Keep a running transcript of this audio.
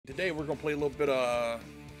Today we're gonna play a little bit of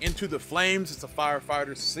Into the Flames. It's a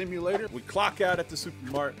firefighter simulator. We clock out at the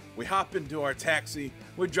supermarket, we hop into our taxi,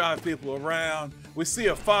 we drive people around, we see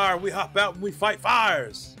a fire, we hop out and we fight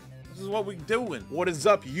fires. This is what we're doing. What is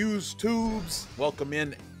up, YouTubes? Welcome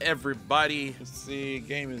in, everybody. Let's see,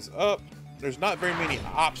 game is up. There's not very many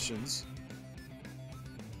options.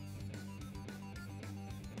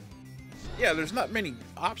 Yeah, there's not many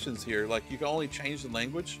options here. Like, you can only change the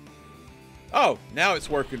language. Oh, now it's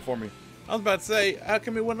working for me. I was about to say, how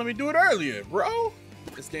come it wouldn't let me do it earlier, bro?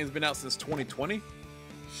 This game's been out since 2020.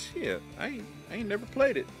 Shit, I ain't never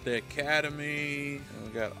played it. The Academy, and we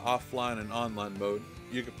got offline and online mode.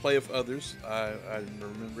 You can play with others, I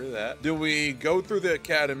remember that. Do we go through the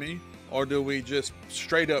Academy, or do we just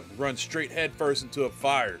straight up run straight head first into a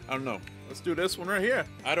fire? I don't know. Let's do this one right here.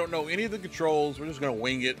 I don't know any of the controls. We're just gonna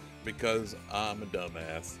wing it because I'm a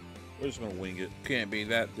dumbass. We're just gonna wing it. Can't be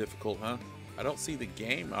that difficult, huh? I don't see the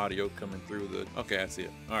game audio coming through the... Okay, I see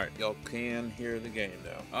it. All right, y'all can hear the game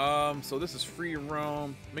now. So this is free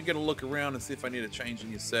roam. Let me get a look around and see if I need to change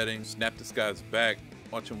any settings. Snap this guy's back.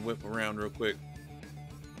 Watch him whip around real quick.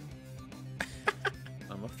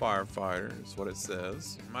 I'm a firefighter, is what it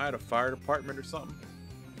says. Am I at a fire department or something?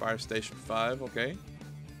 Fire station 5, okay.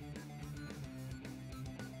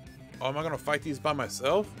 Oh, am I gonna fight these by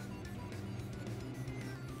myself?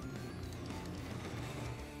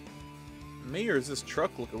 Me, or does this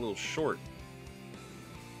truck look a little short?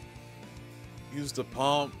 Use the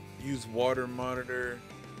pump, use water monitor.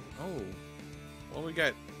 Oh, what we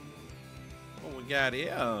got? What we got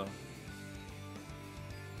here?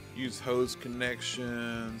 Use hose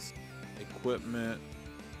connections, equipment,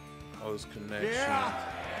 hose connections,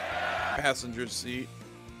 passenger seat,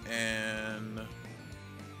 and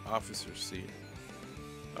officer seat.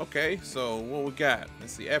 Okay, so what we got?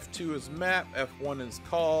 Let's see, F2 is map, F1 is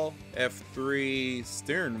call, F3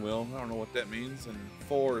 steering wheel, I don't know what that means, and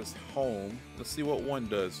 4 is home. Let's see what 1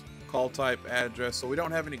 does. Call type, address, so we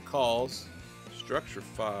don't have any calls. Structure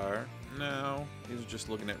fire, no, these are just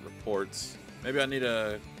looking at reports. Maybe I need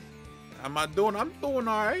a, I'm doing all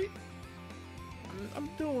right. I'm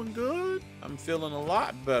doing good. I'm feeling a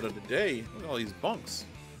lot better today. Look at all these bunks.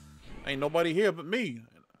 Ain't nobody here but me.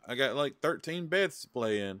 I got like 13 beds to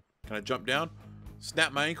play in. Can I jump down?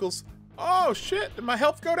 Snap my ankles? Oh shit, did my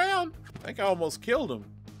health go down? I think I almost killed him.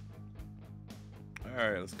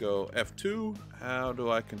 Alright, let's go. F2. How do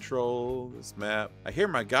I control this map? I hear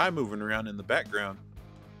my guy moving around in the background.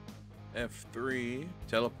 F3.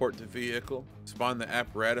 Teleport to vehicle. Spawn the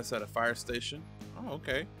apparatus at a fire station. Oh,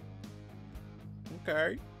 okay.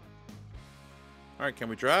 Okay. Alright, can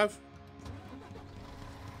we drive?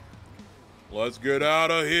 Let's get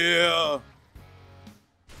out of here. Oh,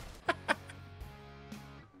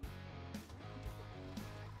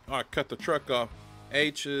 I cut the truck off.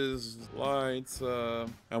 H's, lights,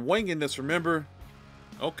 I'm winging this, remember?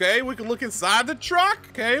 Okay, we can look inside the truck.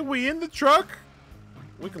 Okay, we in the truck.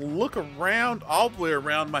 We can look around, all the way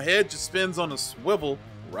around. My head just spins on a swivel,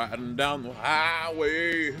 riding down the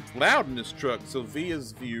highway. It's loud in this truck. So V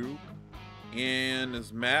is view. N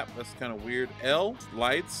is map, that's kind of weird. L,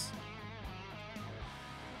 lights.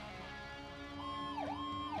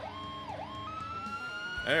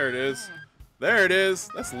 There it is. There it is.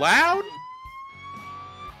 That's loud.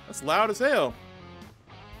 That's loud as hell.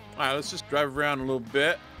 All right, let's just drive around a little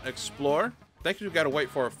bit, explore. Think you gotta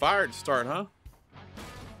wait for a fire to start, huh?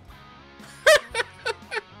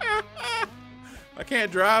 I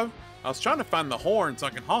can't drive. I was trying to find the horn so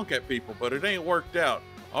I can honk at people, but it ain't worked out.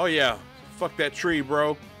 Oh yeah, fuck that tree,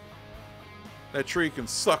 bro. That tree can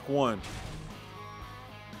suck one.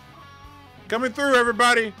 Coming through,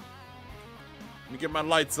 everybody. Let me get my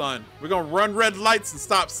lights on. We're gonna run red lights and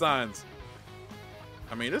stop signs.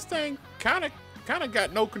 I mean, this thing kind of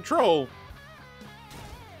got no control.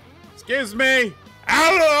 Excuse me.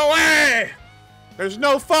 Out of the way! There's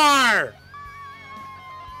no fire.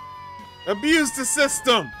 Abuse the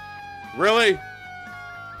system. Really?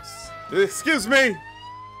 Excuse me.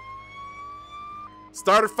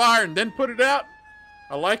 Start a fire and then put it out.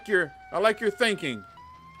 I like your thinking.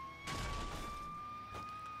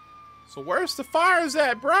 So where's the fires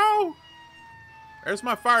at, bro? There's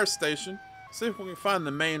my fire station. Let's see if we can find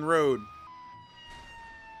the main road.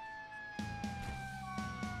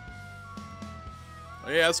 Oh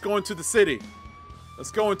yeah, let's go into the city.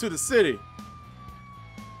 Let's go into the city.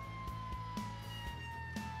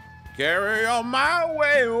 Carry on my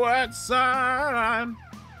wayward son.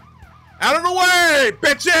 Out of the way,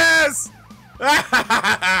 bitches!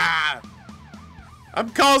 I'm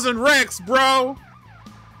causing wrecks, bro.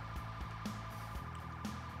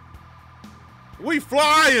 We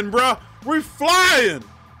flying, bro. We flying.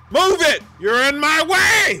 Move it! You're in my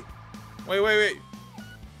way! Wait.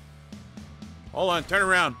 Hold on, turn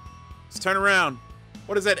around. Let's turn around.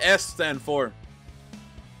 What does that S stand for?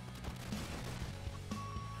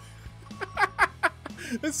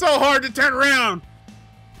 It's so hard to turn around.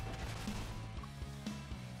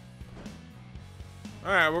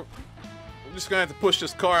 Alright, we're just gonna have to push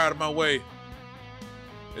this car out of my way.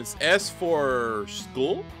 It's S for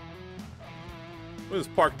school? We'll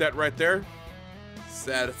just park that right there.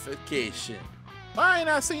 Satisfaction. I ain't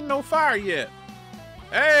not seen no fire yet.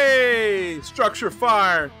 Hey, structure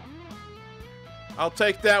fire. I'll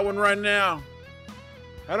take that one right now.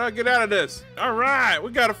 How do I get out of this? All right,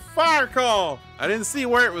 we got a fire call. I didn't see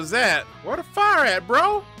where it was at. Where the fire at,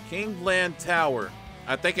 bro? Kingland Tower.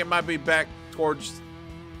 I think it might be back towards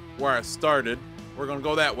where I started. We're gonna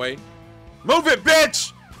go that way. Move it,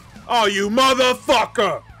 bitch! Oh, you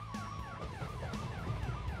motherfucker!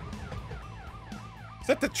 Is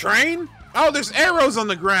that the train? Oh, there's arrows on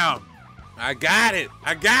the ground. I got it.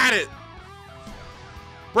 I got it.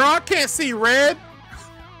 Bro, I can't see red.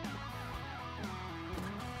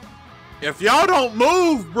 If y'all don't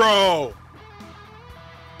move, bro.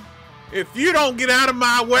 If you don't get out of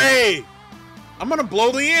my way, I'm gonna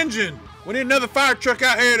blow the engine. We need another fire truck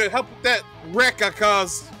out here to help with that wreck I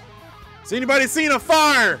caused. Has anybody seen a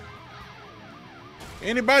fire?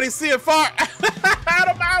 Anybody see a fire? Out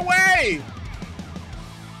of my way!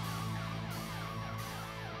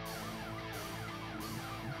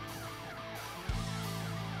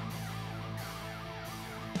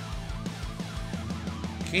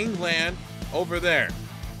 Kingland over there.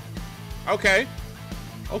 Okay.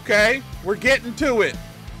 Okay, we're getting to it.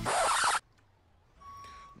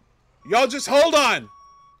 Y'all just hold on.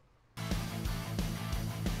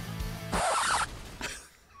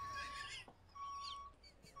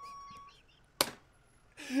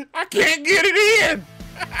 I can't get it in.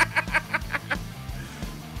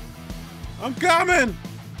 I'm coming.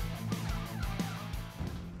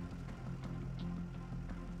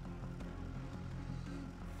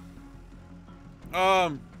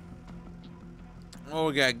 Oh,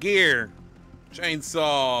 we got gear,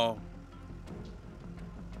 chainsaw.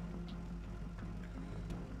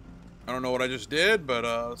 I don't know what I just did, but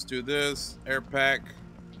let's do this. Air pack,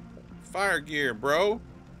 fire gear, bro.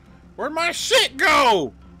 Where'd my shit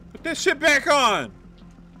go? Put this shit back on.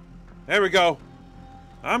 There we go.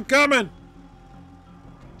 I'm coming.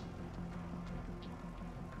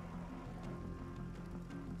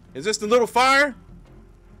 Is this the little fire?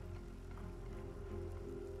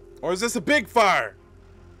 Or is this a big fire?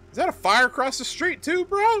 Is that a fire across the street too,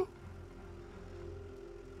 bro?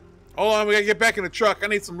 Hold on, we gotta get back in the truck. I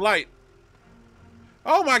need some light.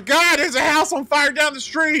 Oh my God, there's a house on fire down the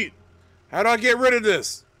street. How do I get rid of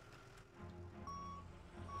this?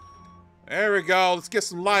 There we go. Let's get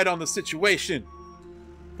some light on the situation.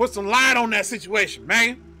 Put some light on that situation,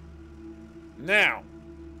 man. Now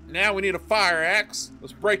we need a fire axe.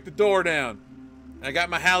 Let's break the door down. I got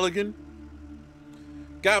my Halligan.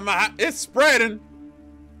 It's spreading.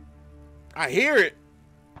 I hear it.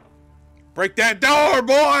 Break that door,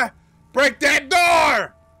 boy. Break that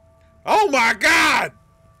door. Oh my God.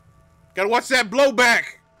 Gotta watch that blowback.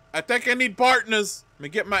 I think I need partners. Let me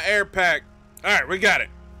get my air pack. All right, we got it.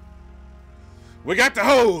 We got the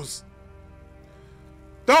hose.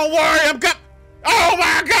 Don't worry, I'm got. Oh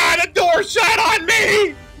my God, the door shut on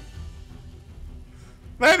me.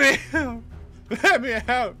 Let me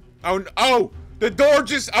out. Oh, the door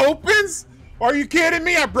just opens? Are you kidding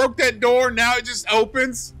me? I broke that door, now it just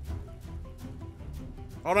opens?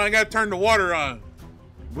 Hold on, I gotta turn the water on.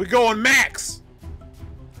 We're going max.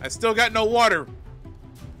 I still got no water.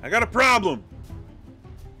 I got a problem.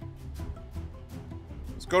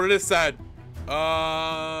 Let's go to this side.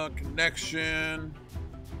 Connection.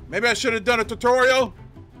 Maybe I should have done a tutorial.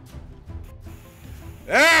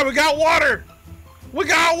 Yeah, we got water. We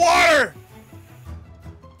got water.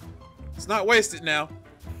 It's not wasted now.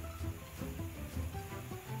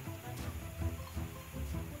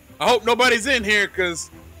 I hope nobody's in here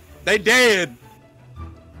because they dead.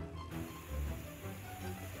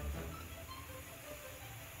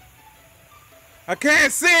 I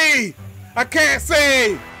can't see. I can't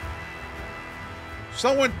see.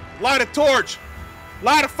 Someone light a torch.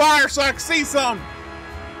 Light a fire so I can see something.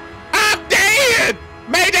 I'm dead.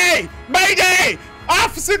 Mayday. Mayday.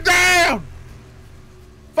 Officer down.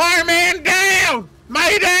 Fireman down.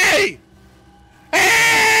 Mayday.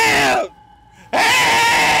 Help.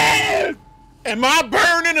 Help. Am I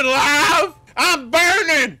burning alive? I'm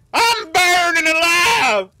burning. I'm burning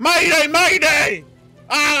alive. Mayday. Mayday.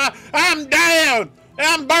 I'm down.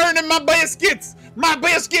 I'm burning my biscuits. My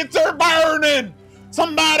biscuits are burning.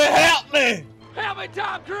 Somebody help me! Help me,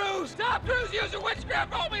 Tom Cruise! Tom Cruise used a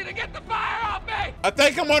witchcraft on me to get the fire off me! I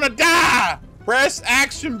think I'm gonna die! Press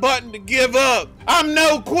action button to give up. I'm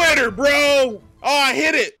no quitter, bro! Oh, I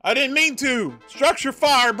hit it! I didn't mean to! Structure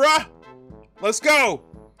fire, bruh! Let's go!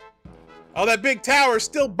 Oh, that big tower is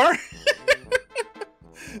still burning.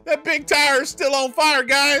 That big tower is still on fire,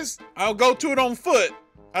 guys. I'll go to it on foot.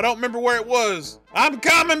 I don't remember where it was. I'm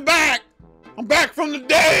coming back! I'm back from the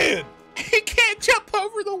dead! He can't jump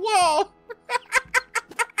over the wall!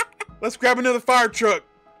 Let's grab another fire truck.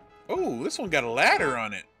 Oh, this one got a ladder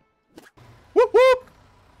on it. Whoop whoop!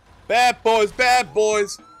 Bad boys, bad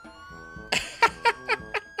boys.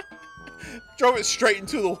 Drove it straight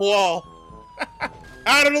into the wall.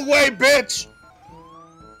 Out of the way, bitch!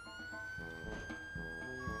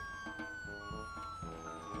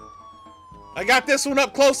 I got this one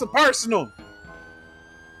up close and personal.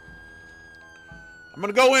 I'm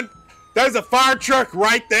gonna go in. There's a fire truck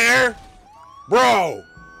right there. Bro.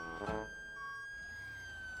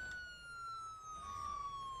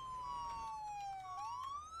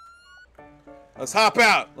 Let's hop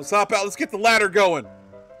out. Let's hop out. Let's get the ladder going.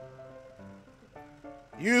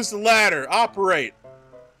 Use the ladder. Operate.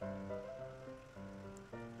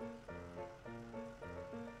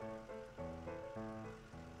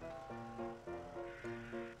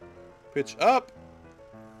 Pitch up.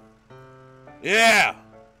 Yeah.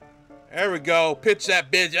 There we go. Pitch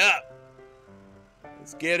that bitch up.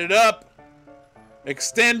 Let's get it up.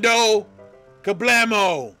 Extendo.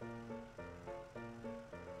 Kablamo.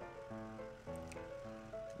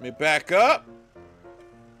 Let me back up.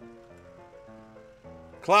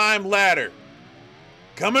 Climb ladder.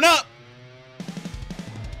 Coming up.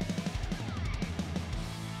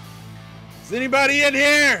 Is anybody in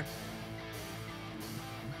here?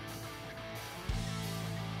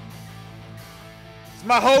 Is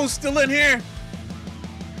my hose still in here?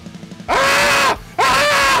 Ah!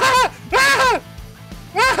 Ah! Ah!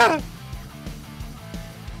 Ah!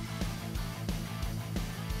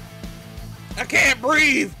 I can't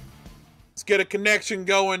breathe. Let's get a connection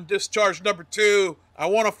going. Discharge number 2. I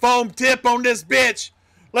want a foam tip on this bitch.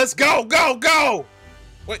 Let's go, go, go.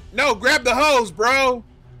 Wait, no, grab the hose, bro.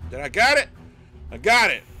 Did I got it? I got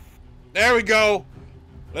it. There we go.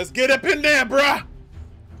 Let's get up in there, bruh.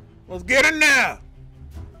 Let's get in there.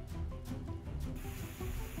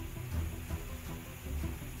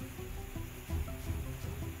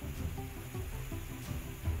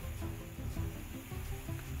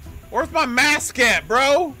 Where's my mask at,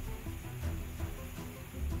 bro?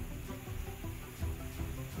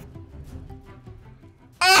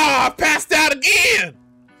 Oh, I passed out again.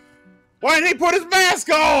 Why didn't he put his mask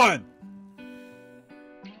on?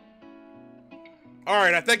 All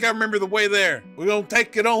right, I think I remember the way there. We're gonna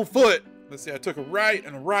take it on foot. Let's see, I took a right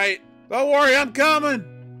and a right. Don't worry, I'm coming.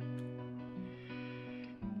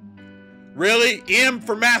 Really? M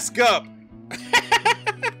for mask up.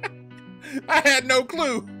 I had no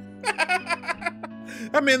clue.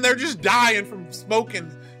 I mean, they're just dying from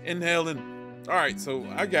smoking, inhaling. All right, so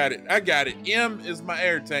I got it. I got it. M is my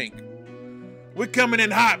air tank. We're coming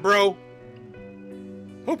in hot, bro.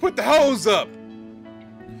 Who put the hose up?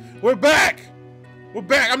 We're back. We're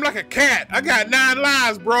back. I'm like a cat. I got 9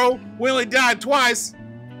 lives, bro. We only died twice.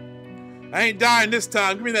 I ain't dying this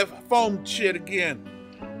time. Give me that foam shit again.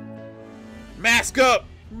 Mask up.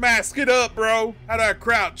 Mask it up, bro. How do I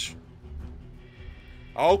crouch?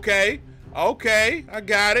 Okay. Okay. I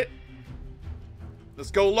got it.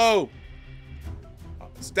 Let's go low.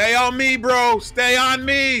 Stay on me, bro. Stay on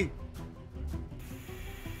me.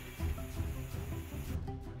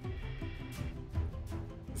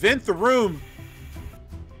 Vent the room.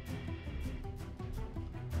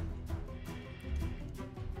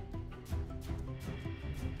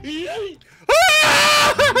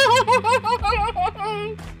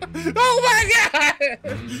 Oh my God!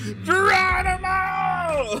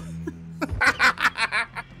 Geronimo!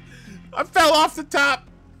 I fell off the top.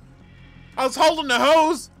 I was holding the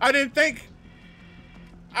hose. I didn't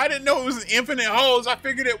know it was an infinite hose. I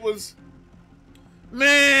figured it was,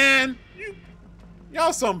 man,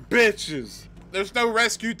 y'all some bitches. There's no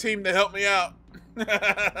rescue team to help me out.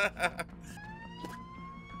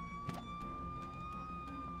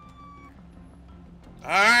 All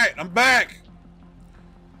right, I'm back.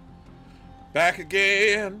 Back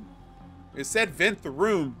again. It said vent the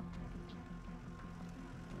room.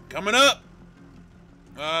 Coming up.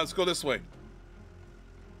 Let's go this way.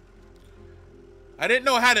 I didn't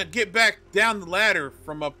know how to get back down the ladder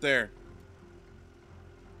from up there.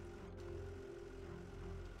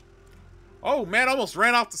 Oh man, I almost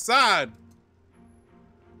ran off the side.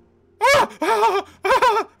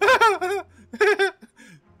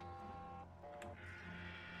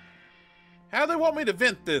 How do they want me to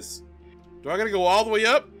vent this? Do I gotta go all the way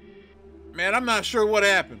up? Man, I'm not sure what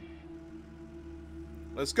happened.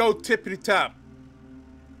 Let's go tippity top.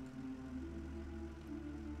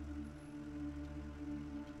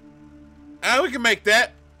 We can make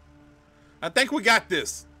that. I think we got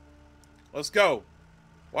this. Let's go.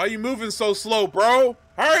 Why are you moving so slow, bro?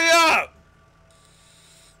 Hurry up!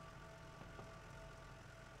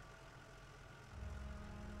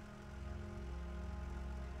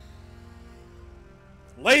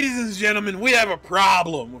 Ladies and gentlemen, we have a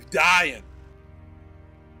problem with dying.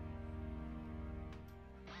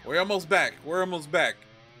 We're almost back. We're almost back.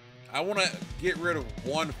 I want to get rid of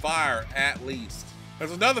one fire at least.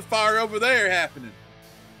 There's another fire over there happening.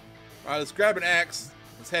 All right, let's grab an axe.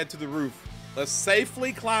 Let's head to the roof. Let's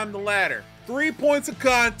safely climb the ladder. 3 points of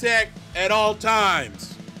contact at all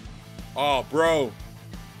times. Oh, bro.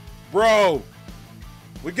 Bro.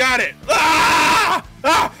 We got it. Ah!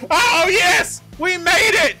 Ah! Oh, yes! We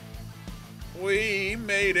made it! We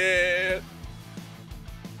made it.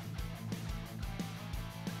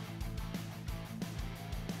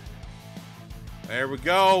 There we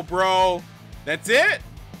go, bro. That's it?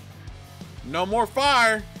 No more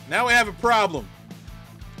fire. Now we have a problem.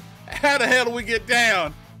 How the hell do we get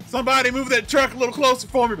down? Somebody move that truck a little closer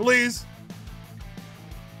for me, please.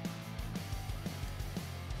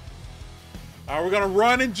 All right, we're gonna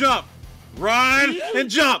run and jump. Run and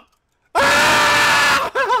jump.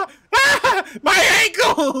 Ah! Ah! My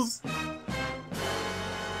ankles!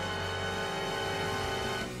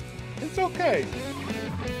 It's okay.